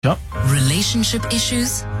Relationship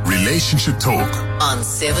issues? Relationship talk On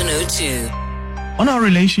 702. On our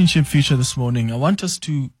relationship feature this morning, I want us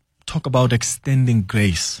to talk about extending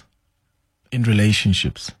grace in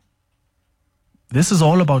relationships. This is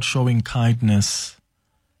all about showing kindness,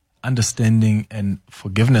 understanding, and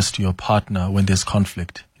forgiveness to your partner when there's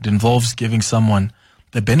conflict. It involves giving someone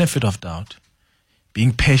the benefit of doubt,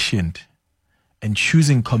 being patient, and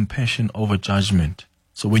choosing compassion over judgment.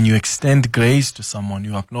 So when you extend grace to someone,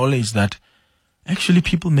 you acknowledge that actually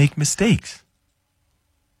people make mistakes.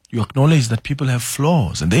 You acknowledge that people have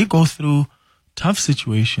flaws and they go through tough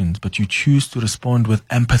situations, but you choose to respond with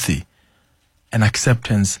empathy and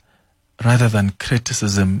acceptance rather than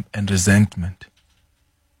criticism and resentment.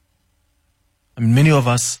 I mean, many of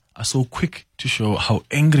us are so quick to show how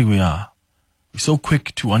angry we are. We're so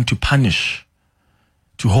quick to want to punish,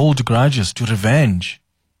 to hold grudges, to revenge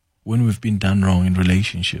when we've been done wrong in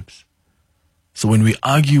relationships. So when we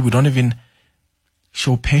argue, we don't even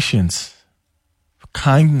show patience,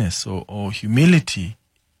 kindness, or humility,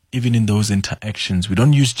 even in those interactions. We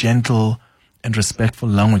don't use gentle and respectful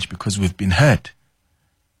language because we've been hurt.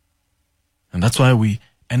 And that's why we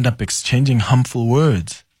end up exchanging harmful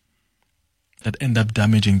words that end up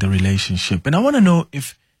damaging the relationship. And I want to know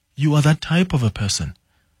if you are that type of a person.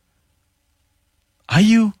 Are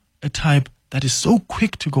you a type that is so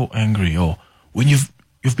quick to go angry, or when you've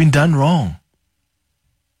been done wrong,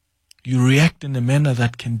 you react in a manner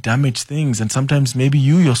that can damage things, and sometimes maybe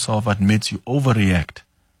you yourself admit you overreact.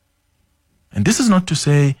 And this is not to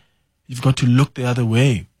say you've got to look the other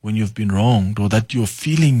way when you've been wronged, or that your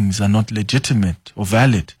feelings are not legitimate or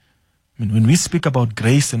valid. I mean, when we speak about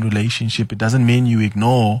grace and relationship, it doesn't mean you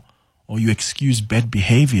ignore or you excuse bad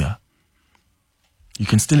behavior. You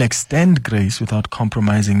can still extend grace without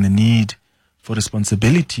compromising the need for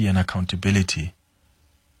responsibility and accountability.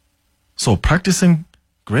 So practicing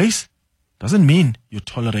grace doesn't mean you're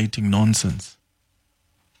tolerating nonsense.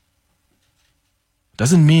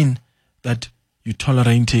 Doesn't mean that you're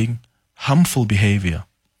tolerating harmful behavior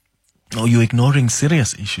or you're ignoring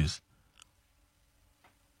serious issues.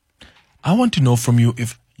 I want to know from you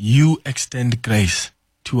if you extend grace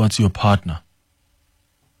towards your partner.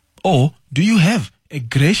 Or do you have a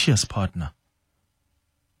gracious partner?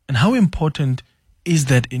 And how important is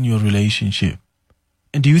that in your relationship?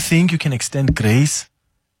 And do you think you can extend grace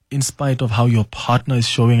in spite of how your partner is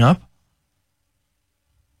showing up?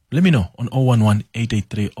 Let me know on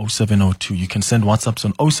 011-883-0702. You can send WhatsApps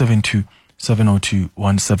on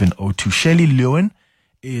 072-702-1702. Shirley Lewin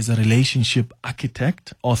is a relationship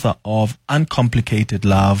architect, author of Uncomplicated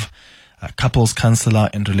Love, a couples counselor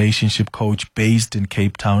and relationship coach based in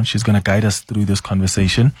Cape Town. She's going to guide us through this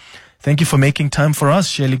conversation. Thank you for making time for us,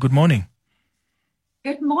 Shirley. Good morning.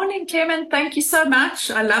 Good morning, Clement. Thank you so much.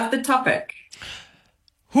 I love the topic.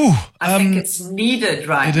 I think it's needed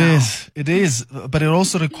right now. It is. But it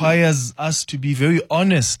also requires us to be very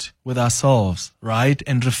honest with ourselves, right?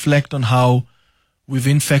 And reflect on how we've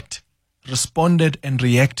in fact responded and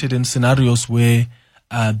reacted in scenarios where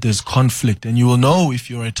there's conflict. And you will know if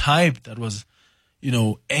you're a type that was,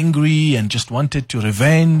 angry and just wanted to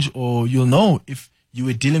revenge, or you'll know if you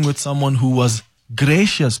were dealing with someone who was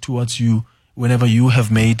gracious towards you whenever you have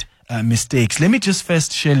made mistakes. Let me just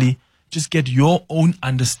first, Shirley, just get your own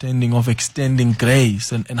understanding of extending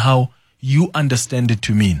grace and how you understand it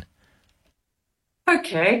to mean.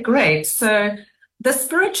 Okay, great. So the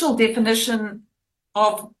spiritual definition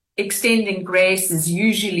of extending grace is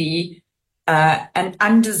usually an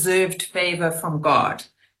undeserved favor from God.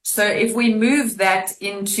 So if we move that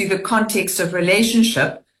into the context of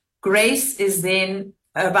relationship, grace is then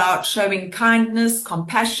about showing kindness,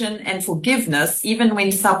 compassion, and forgiveness, even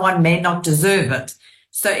when someone may not deserve it.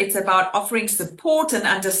 So it's about offering support and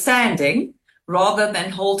understanding rather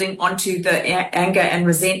than holding onto the anger and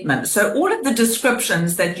resentment. So all of the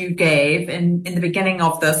descriptions that you gave in the beginning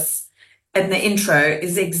of this, in the intro,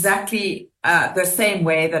 is exactly the same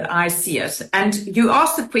way that I see it. And you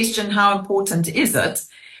asked the question, how important is it?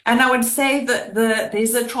 And I would say that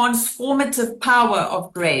there's a transformative power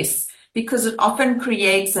of grace, because it often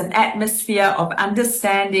creates an atmosphere of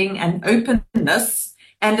understanding and openness,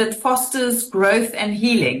 and it fosters growth and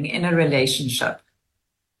healing in a relationship.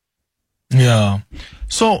 Yeah.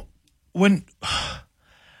 So when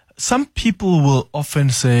some people will often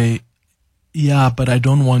say, yeah, but I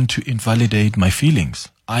don't want to invalidate my feelings.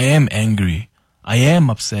 I am angry. I am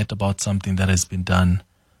upset about something that has been done.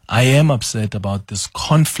 I am upset about this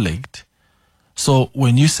conflict. So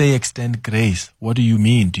when you say extend grace, what do you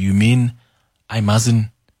mean? Do you mean I mustn't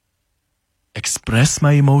express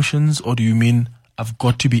my emotions, or do you mean I've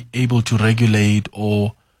got to be able to regulate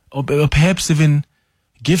or perhaps even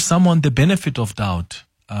give someone the benefit of doubt.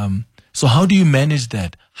 So how do you manage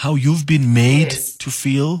that? How you've been made Yes. to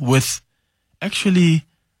feel with, actually,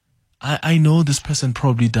 I know this person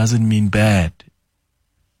probably doesn't mean bad.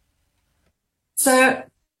 So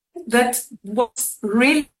that what's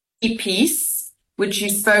really key piece, which you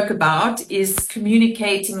spoke about, is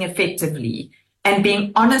communicating effectively and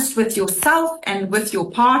being honest with yourself and with your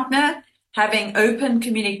partner, having open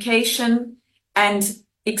communication and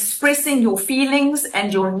expressing your feelings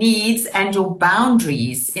and your needs and your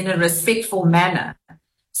boundaries in a respectful manner.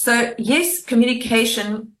 So yes,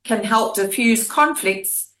 communication can help diffuse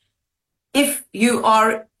conflicts if you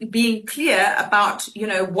are being clear about,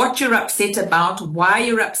 what you're upset about, why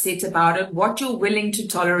you're upset about it, what you're willing to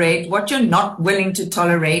tolerate, what you're not willing to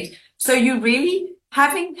tolerate. So you really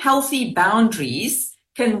having healthy boundaries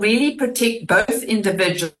can really protect both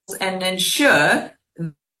individuals and ensure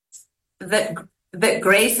that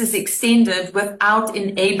grace is extended without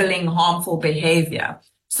enabling harmful behavior.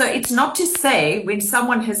 So it's not to say when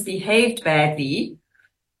someone has behaved badly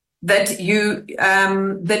that you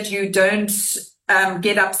don't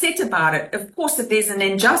get upset about it. Of course, if there's an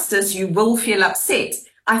injustice, you will feel upset.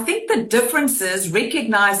 I think the difference is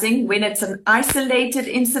recognizing when it's an isolated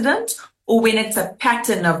incident or when it's a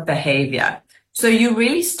pattern of behavior. So you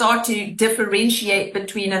really start to differentiate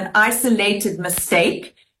between an isolated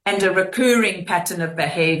mistake and a recurring pattern of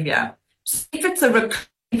behavior. So if it's a recurring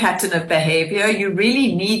pattern of behavior, you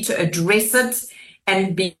really need to address it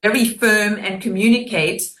and be very firm and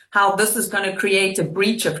communicate how this is going to create a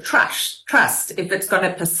breach of trust if it's going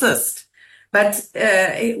to persist. But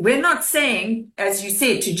we're not saying, as you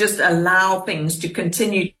said, to just allow things to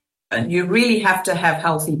continue. You really have to have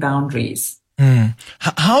healthy boundaries.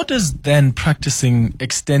 How does then practicing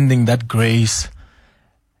extending that grace,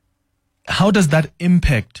 how does that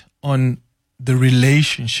impact on the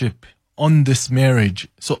relationship, on this marriage?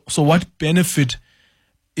 So what benefit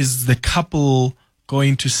is the couple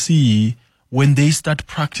going to see when they start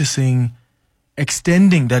practicing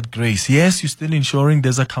extending that grace? Yes, you're still ensuring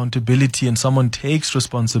there's accountability and someone takes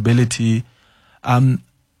responsibility.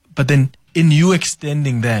 But then in you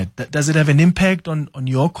extending that, does it have an impact on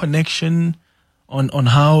your connection, on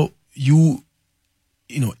how you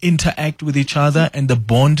interact with each other and the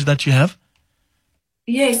bond that you have?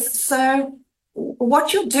 Yes. So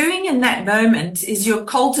what you're doing in that moment is you're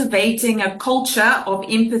cultivating a culture of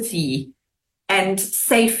empathy and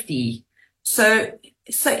safety. So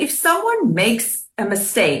if someone makes a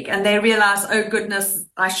mistake and they realize, oh goodness,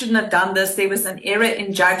 I shouldn't have done this, there was an error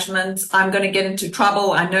in judgment, I'm going to get into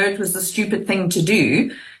trouble, I know it was a stupid thing to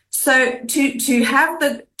do. So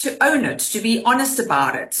to own it, to be honest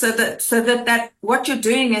about it, so that what you're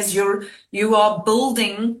doing is you are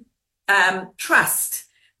building trust,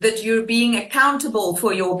 that you're being accountable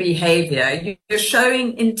for your behavior, you're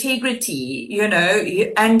showing integrity,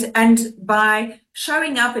 and by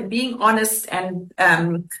showing up and being honest and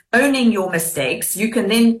owning your mistakes, you can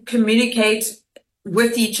then communicate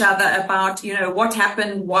with each other about, what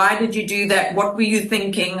happened, why did you do that, what were you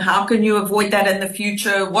thinking, how can you avoid that in the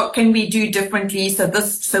future, what can we do differently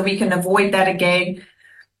so we can avoid that again.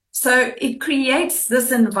 So it creates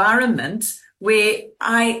this environment where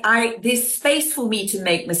there's space for me to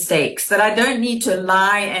make mistakes, that I don't need to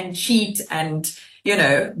lie and cheat and,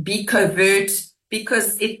 be covert,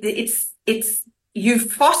 because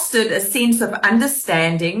you've fostered a sense of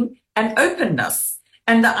understanding and openness.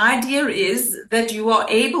 And the idea is that you are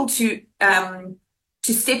able to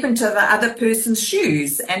step into the other person's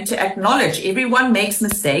shoes and to acknowledge everyone makes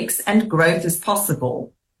mistakes and growth is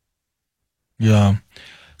possible. Yeah.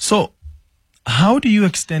 So how do you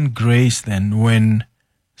extend grace then when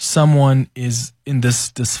someone is in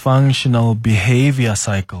this dysfunctional behavior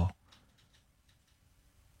cycle?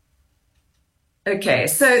 Okay,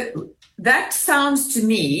 so that sounds to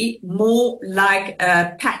me more like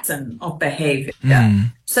a pattern of behavior.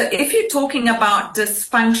 So if you're talking about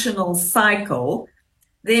dysfunctional cycle,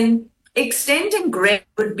 then extending grace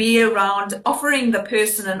would be around offering the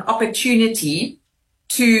person an opportunity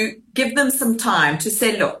to give them some time to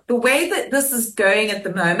say, look, the way that this is going at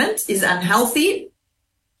the moment is unhealthy.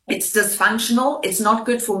 It's dysfunctional. It's not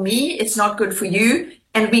good for me. It's not good for you.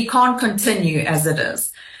 And we can't continue as it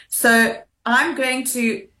is. So I'm going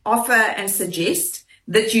to offer and suggest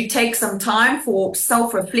that you take some time for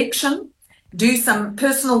self-reflection, do some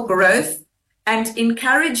personal growth, and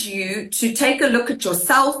encourage you to take a look at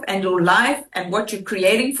yourself and your life and what you're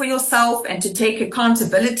creating for yourself, and to take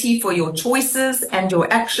accountability for your choices and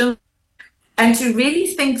your actions, and to really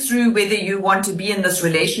think through whether you want to be in this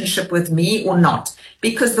relationship with me or not.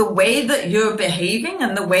 Because the way that you're behaving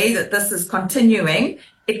and the way that this is continuing,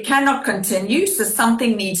 it cannot continue. So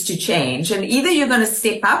something needs to change, and either you're going to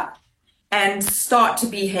step up and start to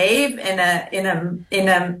behave in a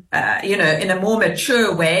more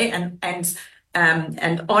mature way, and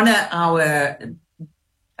honor our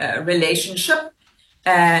relationship,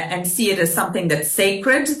 and see it as something that's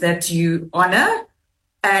sacred, that you honor,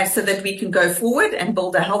 so that we can go forward and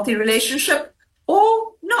build a healthy relationship,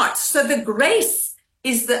 or not. So the grace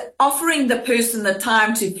is the offering the person the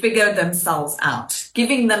time to figure themselves out,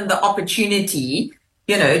 giving them the opportunity,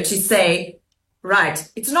 to say, right,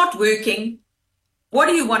 it's not working. What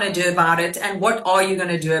do you want to do about it? And what are you going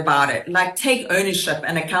to do about it? Like, take ownership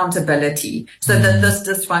and accountability so that this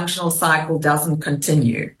dysfunctional cycle doesn't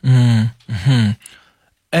continue. Mm-hmm.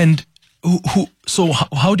 And so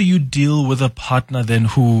how do you deal with a partner then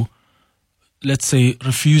who, let's say,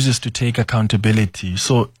 refuses to take accountability?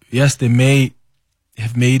 So yes, they may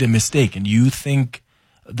have made a mistake, and you think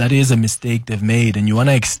that is a mistake they've made, and you want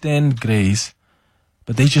to extend grace,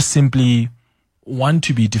 but they just simply want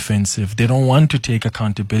to be defensive. They don't want to take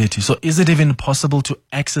accountability. So is it even possible to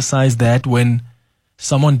exercise that when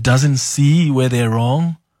someone doesn't see where they're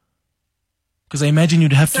wrong? Because I imagine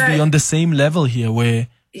you'd have to be on the same level here, where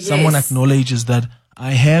someone acknowledges that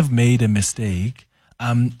I have made a mistake,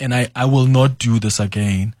 and I will not do this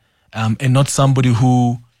again, and not somebody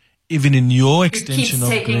who, even in your extension of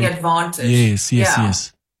taking advantage.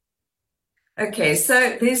 Yes. Okay,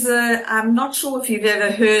 so I'm not sure if you've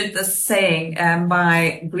ever heard this saying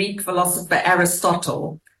by Greek philosopher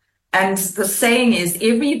Aristotle. And the saying is,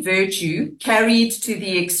 every virtue carried to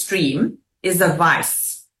the extreme is a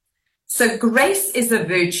vice. So grace is a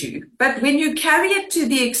virtue, but when you carry it to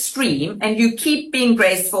the extreme and you keep being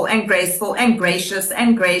graceful and graceful and gracious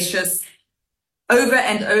over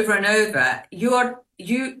and over and over,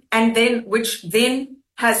 which then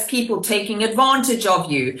has people taking advantage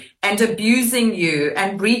of you and abusing you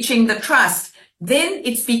and breaching the trust, then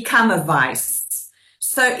it's become a vice.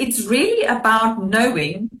 So it's really about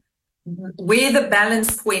knowing where the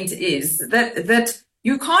balance point is, that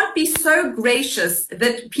you can't be so gracious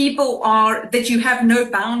that you have no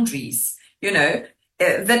boundaries,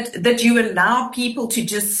 that you allow people to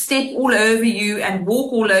just step all over you and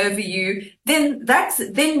walk all over you. Then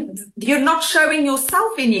you're not showing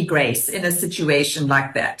yourself any grace in a situation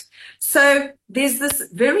like that. So there's this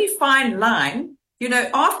very fine line,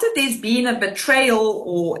 after there's been a betrayal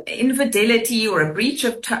or infidelity or a breach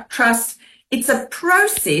of trust. It's a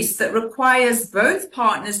process that requires both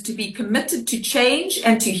partners to be committed to change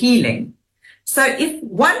and to healing. So if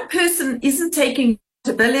one person isn't taking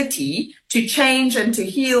ability to change and to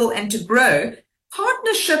heal and to grow,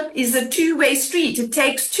 partnership is a two-way street. It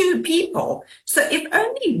takes two people. So if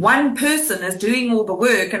only one person is doing all the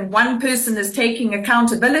work and one person is taking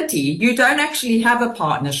accountability, you don't actually have a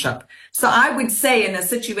partnership. So I would say in a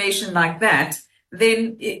situation like that,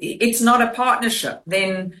 then it's not a partnership.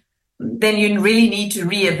 Then you really need to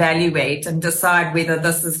reevaluate and decide whether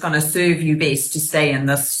this is going to serve you best to stay in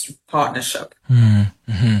this partnership.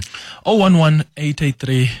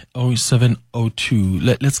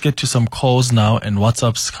 011-883-0702. Let's get to some calls now, and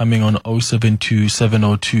WhatsApp's coming on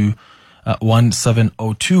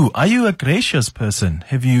 072-702-1702. Are you a gracious person?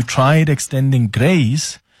 Have you tried extending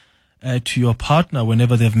grace to your partner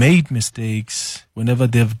whenever they've made mistakes, whenever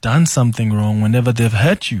they've done something wrong, whenever they've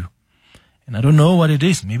hurt you? And I don't know what it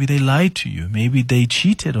is. Maybe they lied to you. Maybe they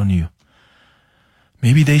cheated on you.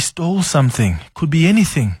 Maybe they stole something. Could be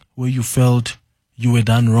anything where you felt you were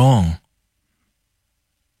done wrong.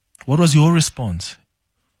 What was your response?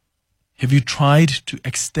 Have you tried to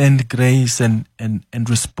extend grace and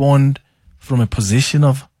respond from a position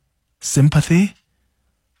of sympathy?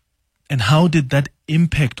 And how did that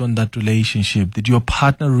impact on that relationship? Did your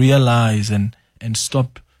partner realize and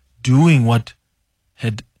stop doing what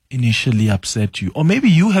had initially upset you? Or maybe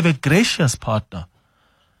you have a gracious partner.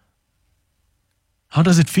 How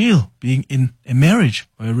does it feel being in a marriage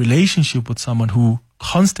or a relationship with someone who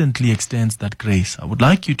constantly extends that grace? I would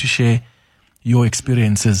like you to share your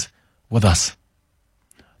experiences with us.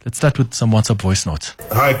 Let's start with some WhatsApp voice notes.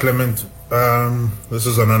 Hi, Clement. This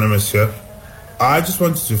is Anonymous here. I just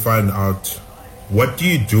wanted to find out, what do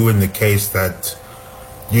you do in the case that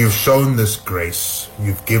you've shown this grace,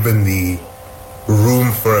 you've given the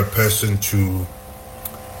room for a person to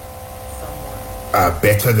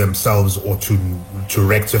better themselves or to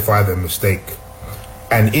rectify their mistake,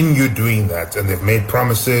 and in you doing that, and they've made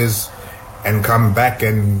promises and come back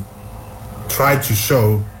and try to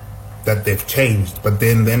show that they've changed, but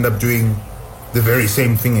then they end up doing the very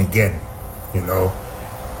same thing again,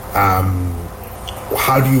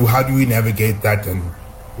 how do we navigate that, and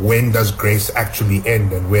when does grace actually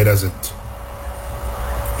end, and where does it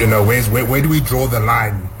You know, where do we draw the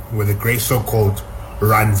line where the grace so-called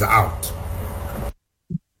runs out?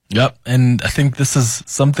 Yep, and I think this is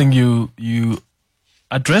something you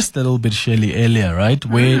addressed a little bit, Shirley, earlier, right?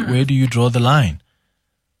 Where do you draw the line?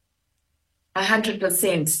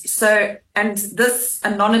 100%. So, and this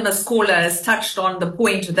anonymous caller has touched on the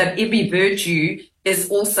point that every virtue is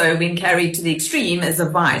also, when carried to the extreme, is a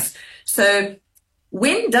vice. So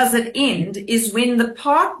when does it end is when the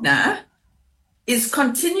partner is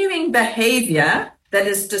continuing behavior that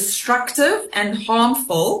is destructive and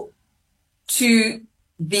harmful to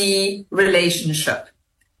the relationship.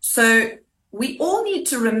 So we all need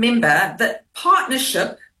to remember that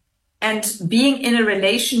partnership and being in a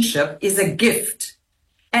relationship is a gift.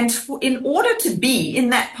 And in order to be in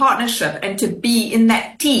that partnership and to be in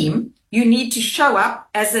that team, you need to show up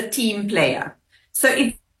as a team player. So if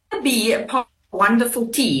you want to be a part of a wonderful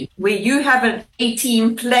team where you have an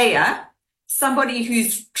A-team player, somebody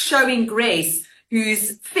who's showing grace,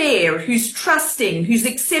 who's fair, who's trusting, who's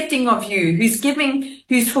accepting of you, who's giving,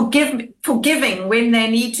 who's forgiving when they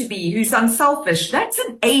need to be, who's unselfish, that's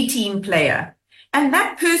an A-team player. And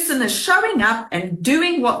that person is showing up and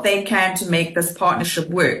doing what they can to make this partnership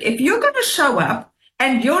work. If you're going to show up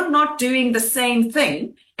and you're not doing the same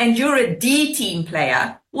thing and you're a D team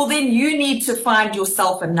player, well, then you need to find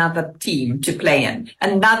yourself another team to play in,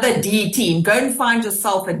 another D team. Go and find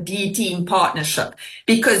yourself a D team partnership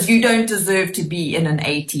because you don't deserve to be in an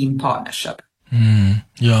A team partnership.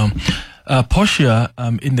 Yeah. Portia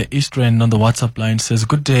in the East End on the WhatsApp line says,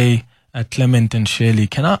 "Good day, Clement and Shirley.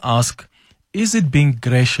 Can I ask, is it being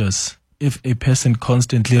gracious if a person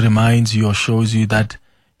constantly reminds you or shows you that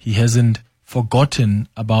he hasn't forgotten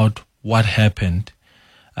about what happened?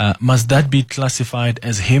 Must that be classified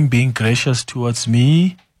as him being gracious towards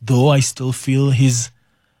me, though I still feel his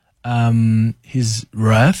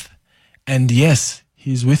wrath? And yes,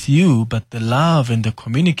 he's with you, but the love and the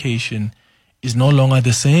communication is no longer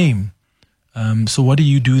the same. So what do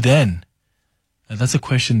you do then?" That's a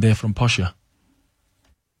question there from Portia.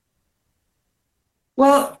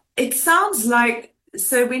 Well, it sounds like,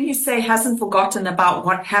 so when you say hasn't forgotten about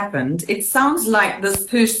what happened, it sounds like this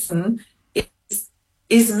person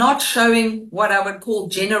is not showing what I would call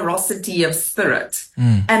generosity of spirit.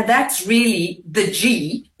 And that's really the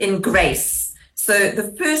G in grace. So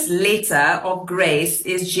the first letter of grace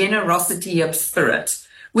is generosity of spirit,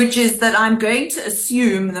 which is that I'm going to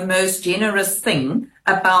assume the most generous thing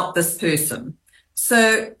about this person.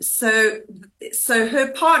 So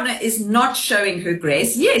her partner is not showing her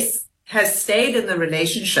grace. Yes, has stayed in the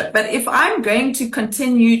relationship. But if I'm going to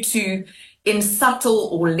continue to, in subtle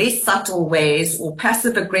or less subtle ways or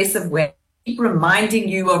passive aggressive ways, keep reminding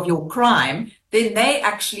you of your crime, then they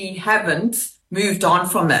actually haven't moved on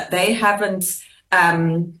from it. They haven't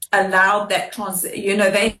allowed that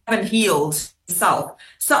they haven't healed themselves.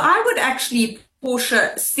 So I would actually,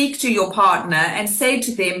 Portia, speak to your partner and say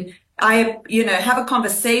to them, have a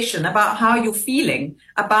conversation about how you're feeling,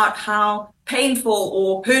 about how painful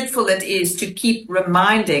or hurtful it is to keep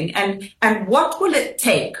reminding, and what will it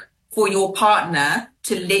take for your partner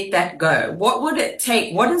to let that go? What would it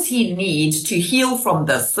take? What does he need to heal from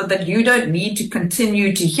this so that you don't need to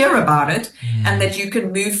continue to hear about it and that you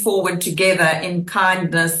can move forward together in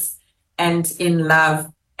kindness and in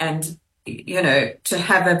love and, to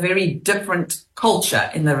have a very different culture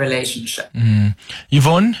in the relationship.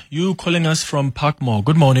 Yvonne, you calling us from Parkmore.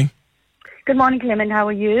 Good morning. Good morning, Clement. How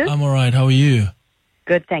are you? I'm all right. How are you?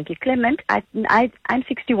 Good, thank you. Clement, I'm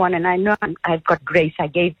 61 and I know I've got grace. I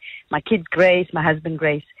gave my kids grace, my husband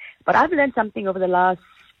grace. But I've learned something over the last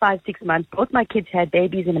 5-6 months. Both my kids had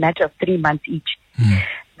babies in a matter of 3 months each.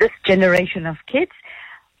 This generation of kids.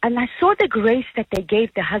 And I saw the grace that they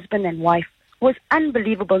gave the husband and wife was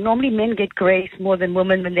unbelievable. Normally men get grace more than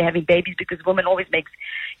women when they're having babies because woman always makes,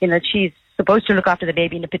 she's supposed to look after the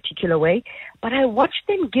baby in a particular way. But I watched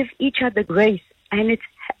them give each other grace. And it's,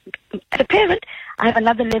 as a parent, I have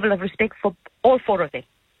another level of respect for all four of them.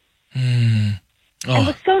 And it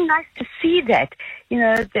was so nice to see that,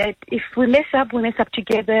 that if we mess up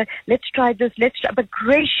together. Let's try this, but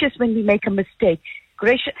gracious when we make a mistake.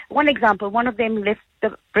 Gracious. One example, one of them left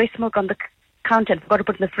the breast milk on the counter and forgot to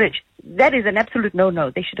put it in the fridge. That is an absolute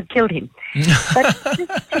no-no. They should have killed him. But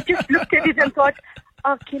he just looked at it and thought,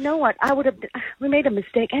 oh, you know what? We made a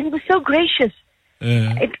mistake. And he was so gracious.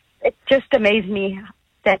 It just amazed me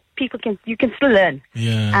that you can still learn.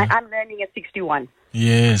 Yeah. I'm learning at 61.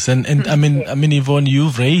 Yes. And I mean, Yvonne,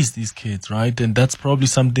 you've raised these kids, right? And that's probably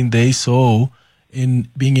something they saw in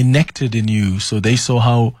being enacted in you. So they saw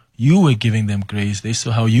how you were giving them grace. They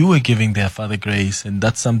saw how you were giving their father grace. And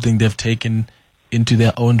that's something they've taken into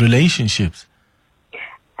their own relationships.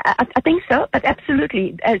 I think so, but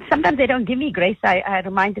absolutely. Sometimes they don't give me grace. I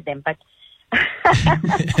reminded them, but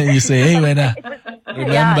You say, hey, Wena,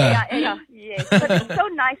 remember. Yes. But it's so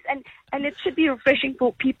nice, and it should be refreshing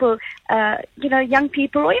for people, young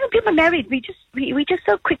people or even people married. We just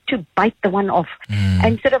so quick to bite the one off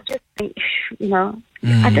instead of just,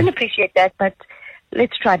 I don't appreciate that, but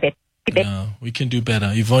let's try that. No, we can do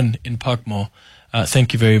better. Yvonne in Parkmore,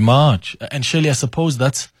 thank you very much. And Shirley, I suppose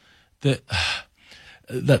that's the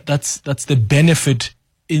benefit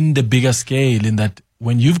in the bigger scale, in that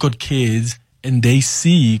when you've got kids and they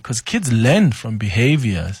see, because kids learn from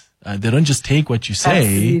behaviors. They don't just take what you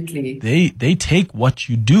say. Absolutely. They take what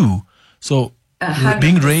you do. So 100%.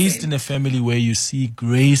 Being raised in a family where you see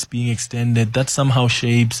grace being extended, that somehow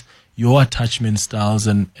shapes your attachment styles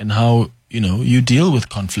and how, you deal with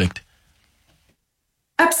conflict.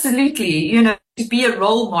 Absolutely. To be a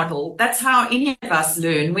role model, that's how any of us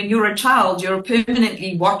learn. When you're a child, you're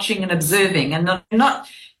permanently watching and observing, and not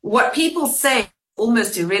what people say,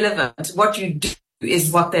 almost irrelevant. What you do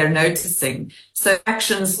is what they're noticing. So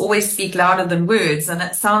actions always speak louder than words. And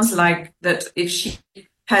it sounds like that if she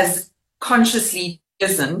has consciously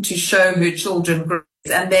chosen to show her children grace,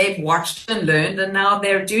 and they've watched and learned, and now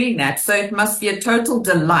they're doing that. So it must be a total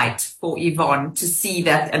delight for Yvonne to see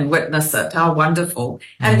that and witness it. How wonderful.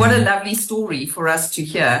 And what a lovely story for us to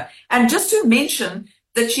hear. And just to mention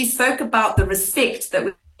that she spoke about the respect that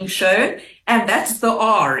was being shown, and that's the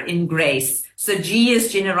R in grace. So G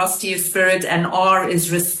is generosity of spirit, and R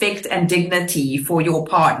is respect and dignity for your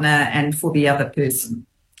partner and for the other person.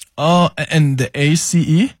 Oh, and the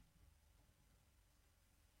ACE?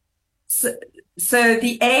 So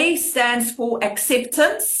the A stands for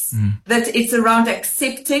acceptance, that it's around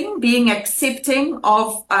being accepting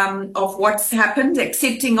of what's happened,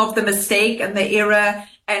 accepting of the mistake and the error.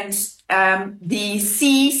 And the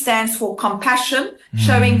C stands for compassion,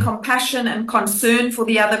 showing compassion and concern for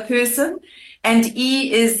the other person. And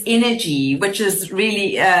E is energy, which is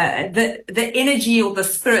really the energy or the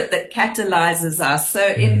spirit that catalyzes us. So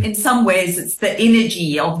in some ways, it's the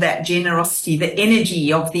energy of that generosity, the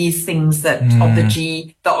energy of these things of the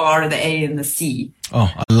G, the R, the A, and the C.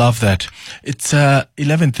 Oh, I love that. It's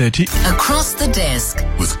 11:30. Across the Desk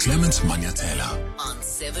with Clement Manyatela on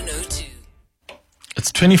 702.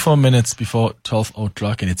 It's 24 minutes before 12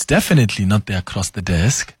 o'clock, and it's definitely not the Across the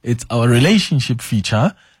Desk. It's our relationship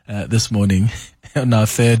feature this morning on our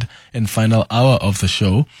third and final hour of the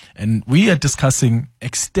show. And we are discussing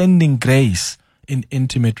extending grace in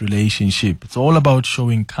intimate relationship. It's all about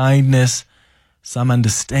showing kindness, some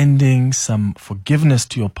understanding, some forgiveness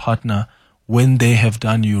to your partner when they have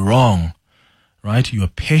done you wrong, right? You are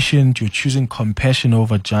patient, you're choosing compassion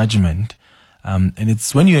over judgment. And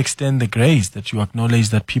it's when you extend the grace that you acknowledge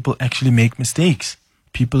that people actually make mistakes.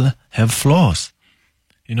 People have flaws.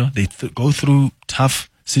 They go through tough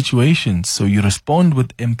situations. So you respond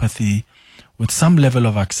with empathy, with some level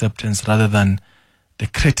of acceptance rather than the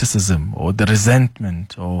criticism or the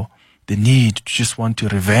resentment or the need to just want to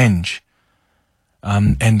revenge.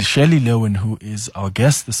 And Shirley Lowen, who is our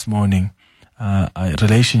guest this morning, a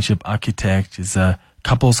relationship architect, is a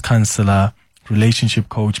couples counselor, relationship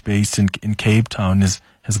coach based in Cape Town, has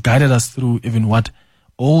guided us through even what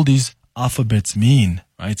all these alphabets mean,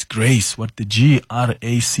 right? It's grace, what the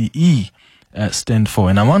GRACE stand for.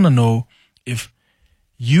 And I want to know if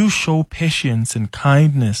you show patience and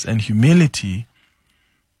kindness and humility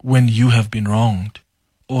when you have been wronged,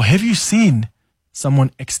 or have you seen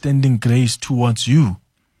someone extending grace towards you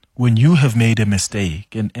when you have made a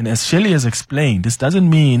mistake? And as Shirley has explained, this doesn't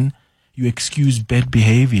mean you excuse bad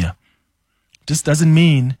behavior. This doesn't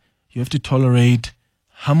mean you have to tolerate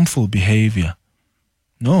harmful behavior.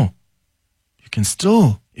 No, you can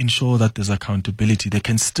still ensure that there's accountability. There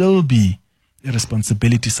can still be a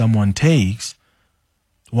responsibility someone takes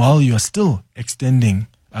while you are still extending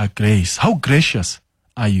grace. How gracious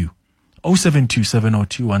are you? 072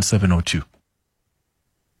 702 1702.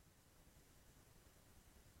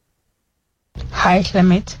 Hi,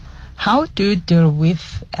 Clement. How do you deal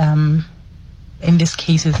with, in this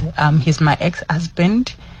case, he's my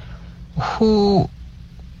ex-husband, who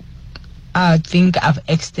I think I've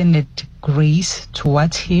extended grace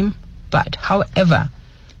towards him, but however,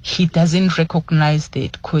 he doesn't recognize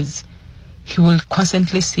that, because he will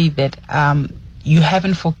constantly say that you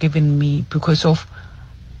haven't forgiven me because of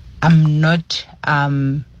I'm not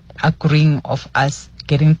agreeing of us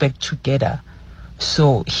getting back together.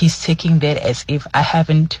 So he's taking that as if I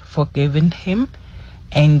haven't forgiven him.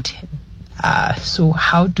 And so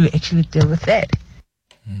how do you actually deal with that?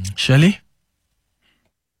 Shirley?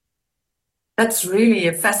 That's really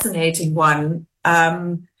a fascinating one.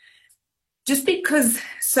 Just because,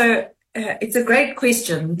 it's a great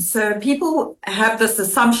question. So people have this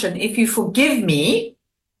assumption, if you forgive me,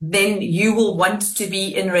 then you will want to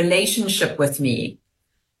be in relationship with me.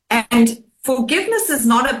 And forgiveness is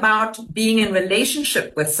not about being in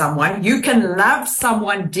relationship with someone. You can love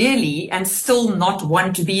someone dearly and still not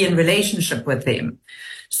want to be in relationship with them.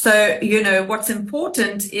 So, what's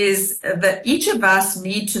important is that each of us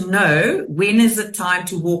need to know, when is it time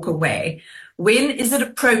to walk away? When is it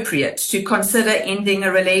appropriate to consider ending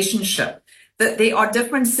a relationship? That there are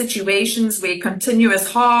different situations where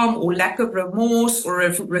continuous harm or lack of remorse or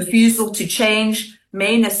a refusal to change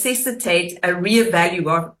may necessitate a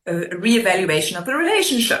reevaluation of the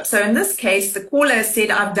relationship. So in this case, the caller has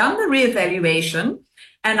said, I've done the reevaluation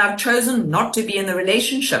and I've chosen not to be in the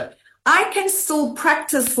relationship. I can still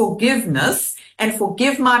practice forgiveness and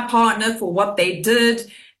forgive my partner for what they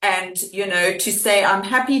did, and, to say, I'm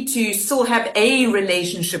happy to still have a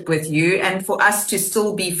relationship with you and for us to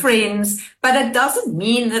still be friends. But it doesn't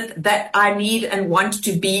mean that I need and want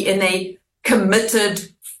to be in a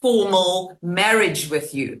committed, formal marriage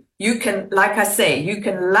with you. You can, like I say, you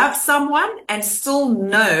can love someone and still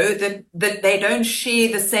know that they don't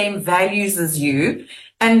share the same values as you.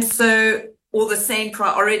 And so, or the same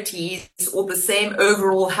priorities or the same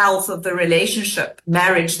overall health of the relationship,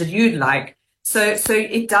 marriage that you'd like. So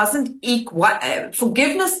it doesn't equal,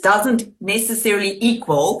 forgiveness doesn't necessarily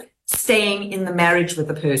equal staying in the marriage with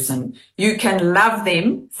a person. You can love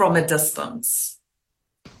them from a distance.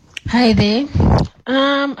 Hi there.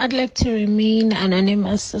 I'd like to remain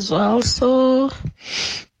anonymous as well. So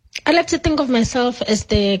I like to think of myself as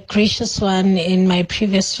the gracious one in my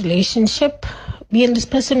previous relationship. Me and this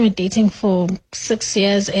person were dating for 6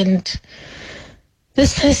 years, and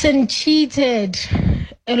this person cheated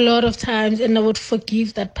a lot of times, and I would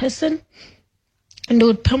forgive that person and they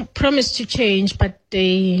would promise to change, but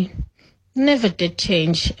they never did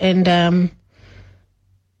change. And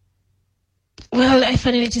I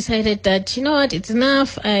finally decided that, you know what, it's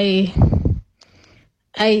enough. I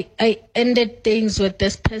ended things with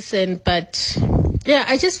this person, but yeah,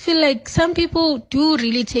 I just feel like some people do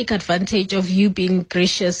really take advantage of you being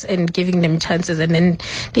gracious and giving them chances, and then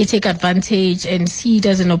they take advantage and see it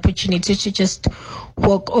as an opportunity to just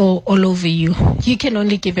walk all over you. You can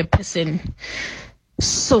only give a person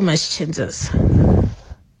so much chances.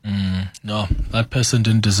 No, that person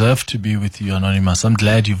didn't deserve to be with you, Anonymous. I'm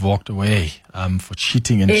glad you've walked away for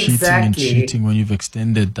cheating and cheating when you've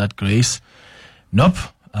extended that grace. Nope.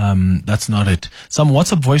 That's not it. Some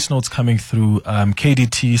WhatsApp voice notes coming through.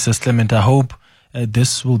 KDT says, Clement, I hope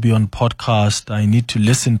this will be on podcast. I need to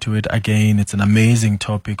listen to it again. It's an amazing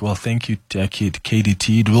topic. Well, thank you,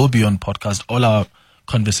 KDT. It will be on podcast. All our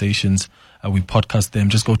conversations, we podcast them.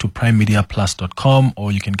 Just go to primemediaplus.com,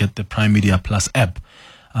 or you can get the Prime Media Plus app.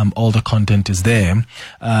 All the content is there.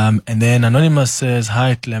 And then Anonymous says,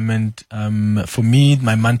 hi, Clement. For me,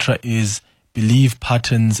 my mantra is believe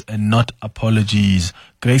patterns and not apologies.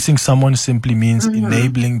 Gracing someone simply means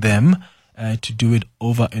enabling them to do it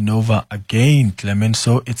over and over again, Clement.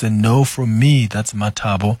 So it's a no from me. That's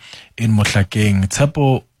Matabo in Motlakeng.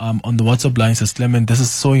 Tsepo on the WhatsApp line says, Clement, this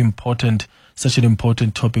is so important, such an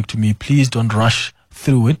important topic to me. Please don't rush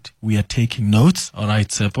through it. We are taking notes. All right,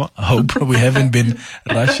 Tsepo. I hope we haven't been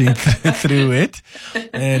rushing through it.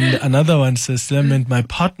 And another one says, Clement, my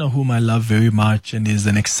partner, whom I love very much and is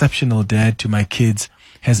an exceptional dad to my kids,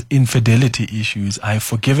 has infidelity issues. I have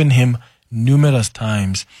forgiven him numerous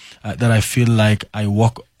times that I feel like a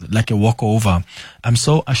walkover. I'm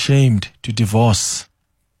so ashamed to divorce.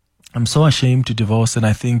 And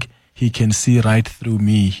I think he can see right through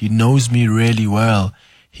me. He knows me really well.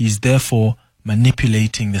 He's therefore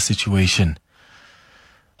manipulating the situation.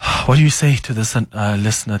 What do you say to this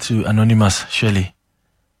listener, to Anonymous, Shirley?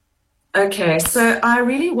 Okay, so I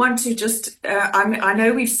really want to just, I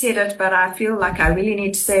know we've said it, but I feel like I really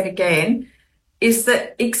need to say it again, is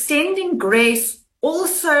that extending grace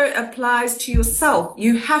also applies to yourself.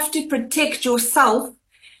 You have to protect yourself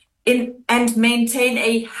and maintain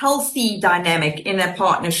a healthy dynamic in a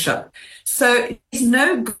partnership. So there's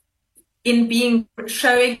no good in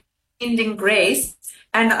showing extending grace.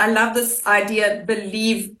 And I love this idea,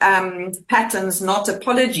 believe patterns, not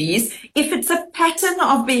apologies. If it's a pattern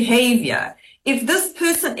of behavior, if this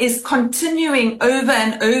person is continuing over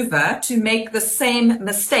and over to make the same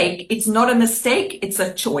mistake, it's not a mistake, it's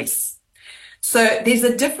a choice. So there's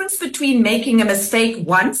a difference between making a mistake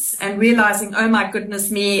once and realizing, oh my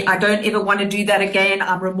goodness me, I don't ever want to do that again.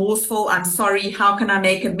 I'm remorseful. I'm sorry. How can I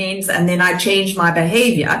make amends? And then I change my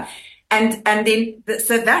behavior. And then,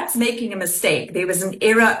 so that's making a mistake. There was an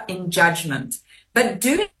error in judgment. But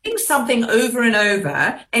doing something over and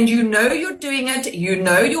over, and you know you're doing it, you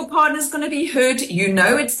know your partner's going to be hurt, you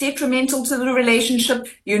know it's detrimental to the relationship,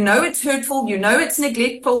 you know it's hurtful, you know it's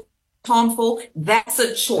neglectful, harmful, that's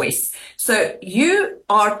a choice. So you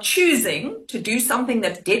are choosing to do something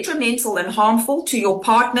that's detrimental and harmful to your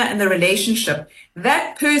partner and the relationship.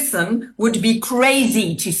 That person would be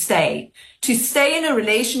crazy to stay in a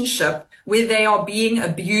relationship where they are being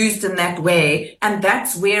abused in that way. And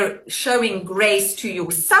that's where showing grace to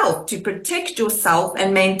yourself, to protect yourself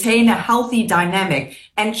and maintain a healthy dynamic,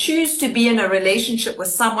 and choose to be in a relationship with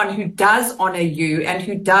someone who does honor you and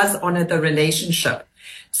who does honor the relationship.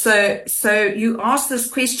 So you asked this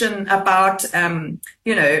question about,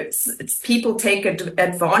 people take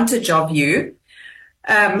advantage of you.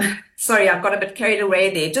 Sorry, I got a bit carried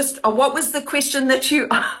away there. Just what was the question that you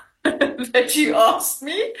that you asked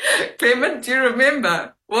me, Clement? Do you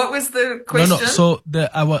remember? What was the question? No. So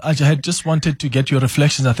I had just wanted to get your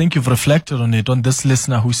reflections. I think you've reflected on it, on this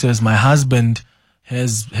listener who says, my husband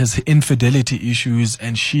has infidelity issues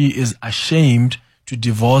and she is ashamed to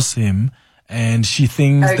divorce him, and she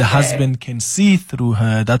thinks the husband can see through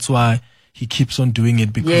her. That's why he keeps on doing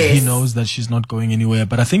it, because he knows that she's not going anywhere.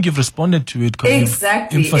 But I think you've responded to it because you've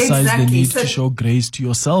emphasized the need to show grace to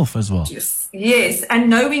yourself as well. Yes, and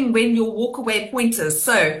knowing when your walk-away point is.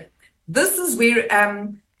 So this is where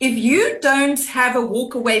if you don't have a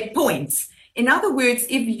walk-away point, in other words,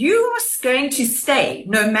 if you are going to stay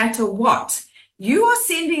no matter what, you are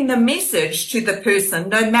sending the message to the person,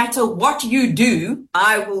 no matter what you do,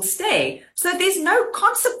 I will stay. So there's no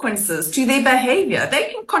consequences to their behavior.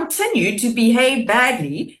 They can continue to behave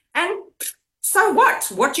badly, and so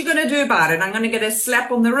what? What you going to do about it? I'm going to get a slap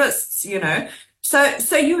on the wrists, you know. So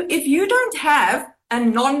if you don't have a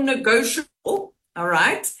non-negotiable, all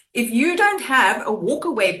right, if you don't have a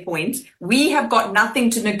walk-away point, we have got nothing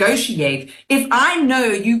to negotiate. If I know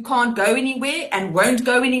you can't go anywhere and won't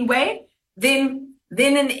go anywhere, then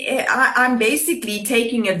I'm basically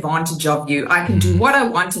taking advantage of you. I can do what I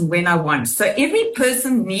want and when I want. So every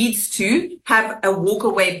person needs to have a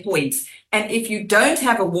walk-away point. And if you don't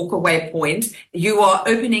have a walk-away point, you are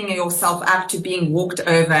opening yourself up to being walked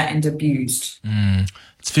over and abused.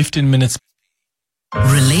 It's 15 minutes.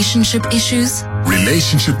 Relationship issues?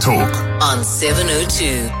 Relationship talk. On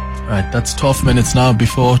 702. Right, that's 12 minutes now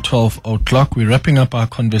before 12 o'clock. We're wrapping up our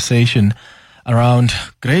conversation around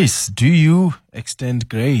grace. Do you extend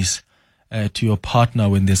grace to your partner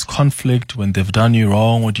when there's conflict, when they've done you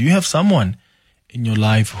wrong? Or do you have someone in your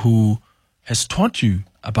life who has taught you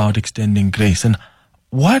about extending grace? And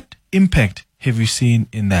what impact have you seen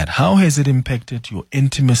in that? How has it impacted your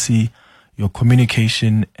intimacy, your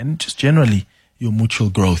communication, and just generally your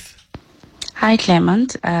mutual growth? Hi,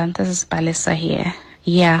 Clement. This is Balisa here.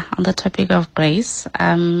 Yeah, on the topic of grace,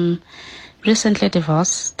 recently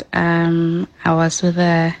divorced. I was with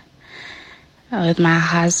my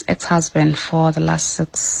ex-husband for the last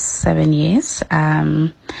 6-7 years.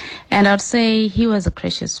 And I'd say he was a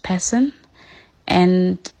gracious person.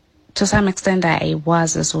 And to some extent I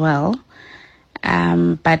was as well.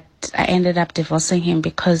 But I ended up divorcing him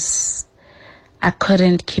because I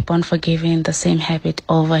couldn't keep on forgiving the same habit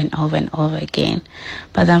over and over and over again.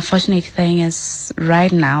 But the unfortunate thing is,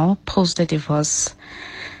 right now, post the divorce,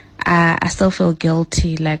 I still feel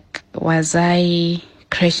guilty. Like, was I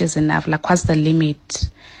gracious enough? Like, what's the limit?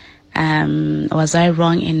 Was I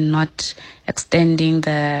wrong in not extending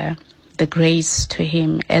the grace to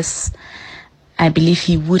him as I believe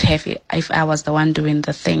he would have if I was the one doing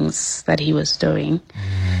the things that he was doing?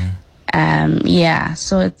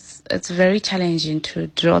 So it's very challenging to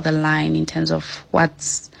draw the line in terms of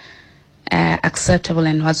what's acceptable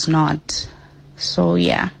and what's not. So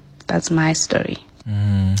yeah, that's my story.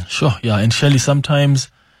 Sure, yeah. And Shirley, sometimes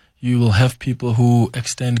you will have people who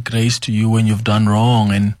extend grace to you when you've done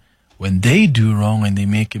wrong, and when they do wrong and they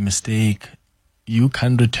make a mistake, you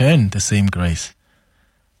can return the same grace.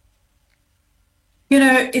 You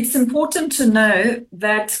know, it's important to know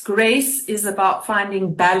that grace is about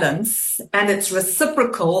finding balance, and it's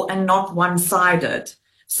reciprocal and not one-sided.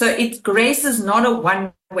 So grace is not a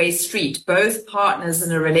one-way street. Both partners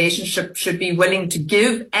in a relationship should be willing to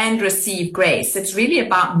give and receive grace. It's really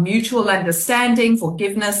about mutual understanding,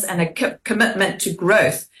 forgiveness, and a commitment to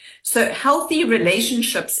growth. So healthy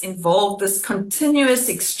relationships involve this continuous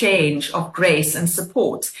exchange of grace and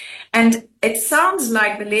support. And it sounds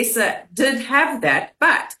like Vanessa did have that,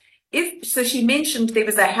 but so she mentioned there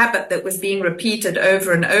was a habit that was being repeated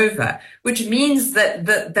over and over, which means that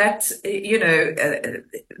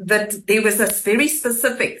there was a very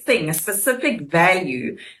specific thing, a specific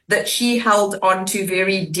value that she held on to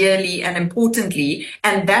very dearly and importantly,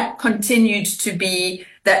 and that continued to be,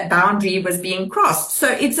 that boundary was being crossed. So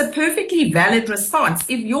it's a perfectly valid response.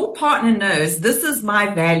 If your partner knows this is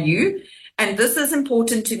my value and this is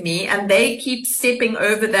important to me, and they keep stepping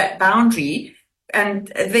over that boundary, and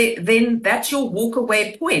then that's your walk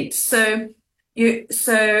away point. So you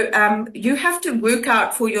have to work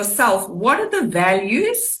out for yourself, what are the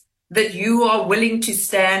values that you are willing to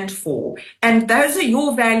stand for? And those are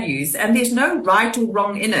your values, and there's no right or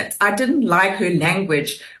wrong in it. I didn't like her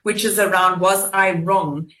language, which is around, was I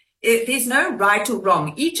wrong? There's no right or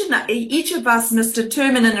wrong. Each of us must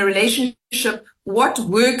determine in a relationship what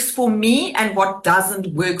works for me and what doesn't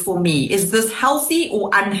work for me. Is this healthy or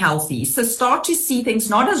unhealthy? So start to see things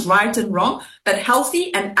not as right and wrong, but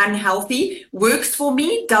healthy and unhealthy. Works for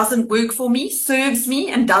me, doesn't work for me, serves me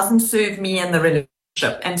and doesn't serve me in the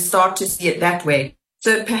relationship, and start to see it that way.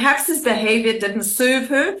 So perhaps his behavior didn't serve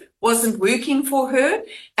her, wasn't working for her,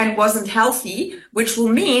 and wasn't healthy, which will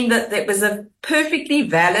mean that there was a perfectly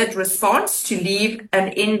valid response to leave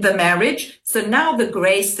and end the marriage. So now the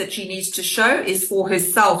grace that she needs to show is for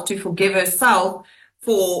herself, to forgive herself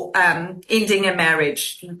for ending a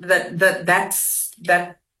marriage. That's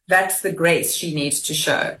the grace she needs to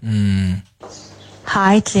show.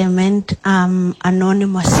 Hi, Clement.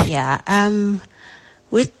 Anonymous here.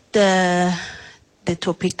 With the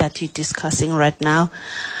topic that you're discussing right now,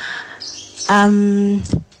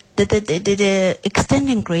 the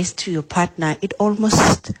extending grace to your partner, it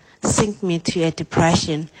almost sent me to a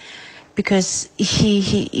depression, because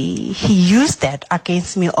he used that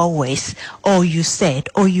against me always. Oh, you said,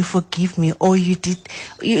 oh, you forgive me, oh, you did,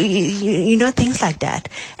 you know, things like that.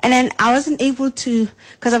 And then I wasn't able to,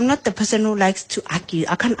 because I'm not the person who likes to argue.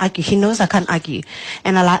 I can't argue. He knows I can't argue,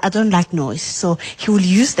 and I don't like noise. So he will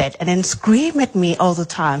use that and then scream at me all the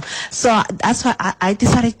time. So that's why I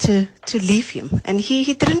decided to leave him. And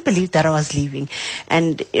he didn't believe that I was leaving.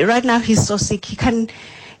 And right now he's so sick.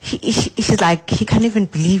 He's like, he can't even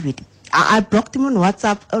believe it. I blocked him on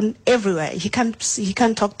WhatsApp, on everywhere. He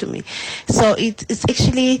can't talk to me. So it's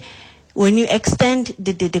actually, when you extend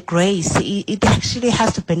the grace, it actually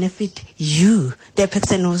has to benefit you, the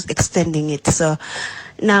person who's extending it. So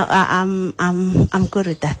now I'm good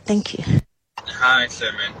with that. Thank you. Hi,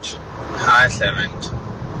 Clement.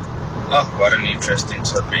 Oh, what an interesting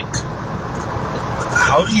topic.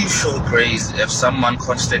 How do you show grace if someone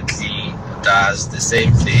constantly does the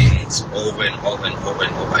same things over and over and over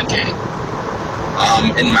and over again?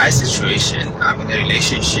 In my situation, I'm in a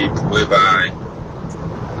relationship whereby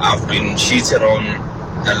I've been cheated on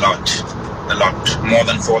a lot, more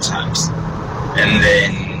than 4 times. And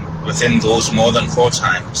then within those more than 4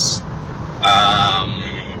 times,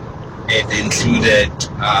 it included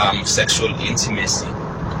sexual intimacy.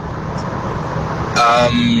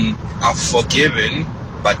 I've forgiven,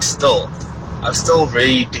 but still, it's still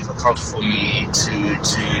very difficult for me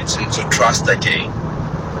to trust again.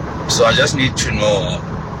 So I just need to know,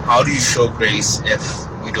 how do you show grace if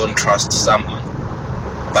you don't trust someone,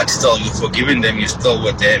 but still you've forgiven them, you're still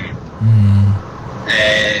with them,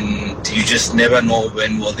 and you just never know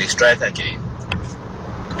when will they strike again?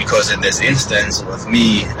 Because in this instance with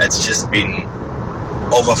me, it's just been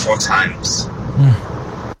over 4 times.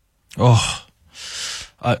 Oh,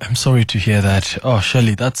 I'm sorry to hear that. Oh,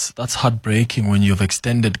 Shirley, that's heartbreaking when you've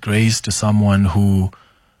extended grace to someone who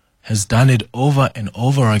has done it over and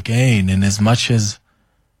over again. And as much as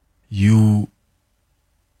you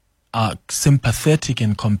are sympathetic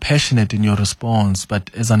and compassionate in your response,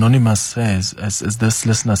 but as Anonymous says, as this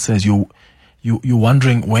listener says, you're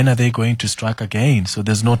wondering, when are they going to strike again? So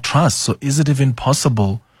there's no trust. So is it even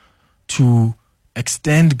possible to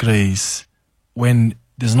extend grace when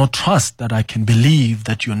there's no trust that I can believe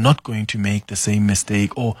that you're not going to make the same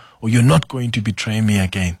mistake, or you're not going to betray me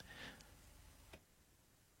again?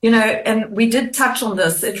 You know, and we did touch on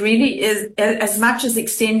this. It really is, as much as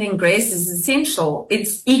extending grace is essential,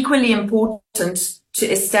 it's equally important to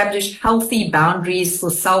establish healthy boundaries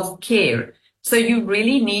for self-care. So you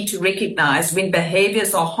really need to recognize when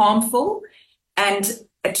behaviors are harmful and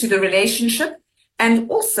to the relationship,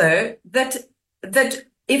 and also that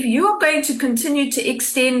if you are going to continue to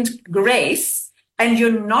extend grace and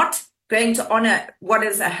you're not going to honor what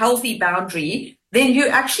is a healthy boundary, then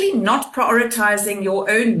you're actually not prioritizing your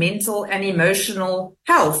own mental and emotional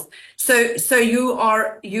health. So you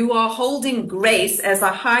are holding grace as a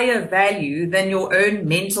higher value than your own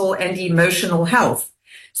mental and emotional health.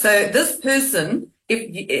 So this person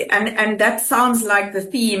and that sounds like the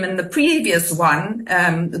theme in the previous one,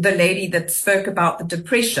 the lady that spoke about the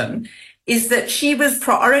depression, is that she was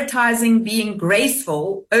prioritizing being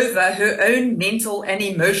graceful over her own mental and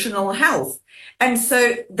emotional health. And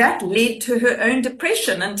so that led to her own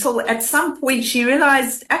depression until at some point she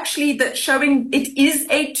realized actually that showing it is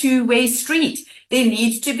a two-way street. There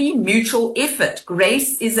needs to be mutual effort.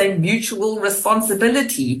 Grace is a mutual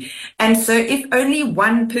responsibility. And so if only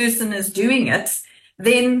one person is doing it,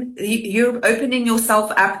 then you're opening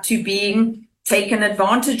yourself up to being taken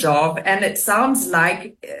advantage of. And it sounds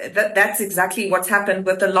like that's exactly what's happened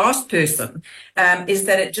with the last person, is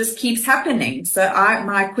that it just keeps happening. So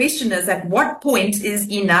my question is, at what point is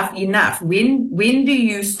enough enough? When do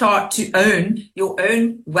you start to own your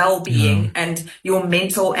own well-being and your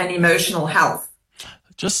mental and emotional health?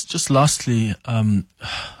 Just lastly,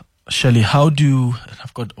 Shelley,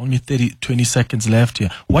 I've got only 20 seconds left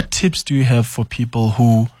here. What tips do you have for people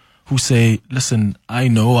who say, listen, I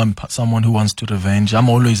know I'm someone who wants to revenge. I'm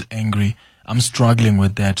always angry. I'm struggling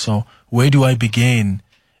with that. So where do I begin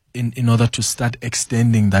in order to start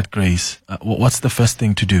extending that grace? What's the first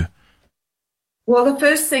thing to do? Well, the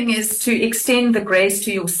first thing is to extend the grace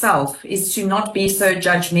to yourself, is to not be so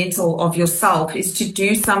judgmental of yourself, is to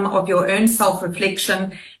do some of your own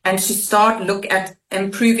self-reflection and to start look at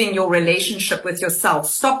improving your relationship with yourself.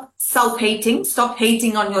 Stop self-hating, stop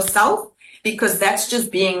hating on yourself, because that's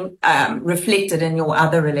just being reflected in your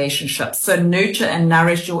other relationships. So nurture and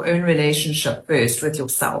nourish your own relationship first with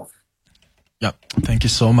yourself. Yeah, thank you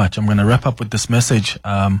so much. I'm going to wrap up with this message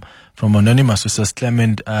from Anonymous, who says,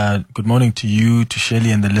 Clement, good morning to you, to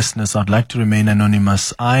Shelley and the listeners. I'd like to remain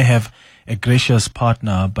anonymous. I have a gracious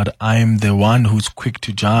partner, but I'm the one who's quick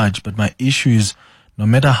to judge. But my issue is, no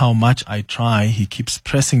matter how much I try, he keeps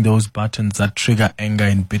pressing those buttons that trigger anger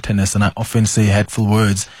and bitterness. And I often say hurtful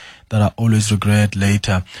words that I always regret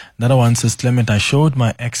later. Another one says, Clement, I showed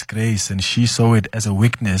my ex grace and she saw it as a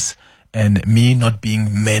weakness and me not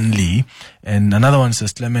being manly. And another one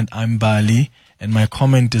says, Clement, I'm Bali. And my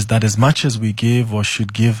comment is that as much as we give or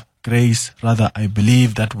should give grace, rather, I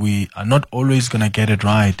believe that we are not always going to get it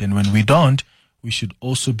right. And when we don't, we should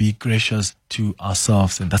also be gracious to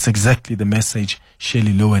ourselves. And that's exactly the message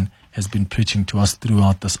Shelley Lowen has been preaching to us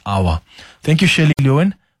throughout this hour. Thank you, Shelley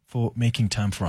Lowen, for making time for us.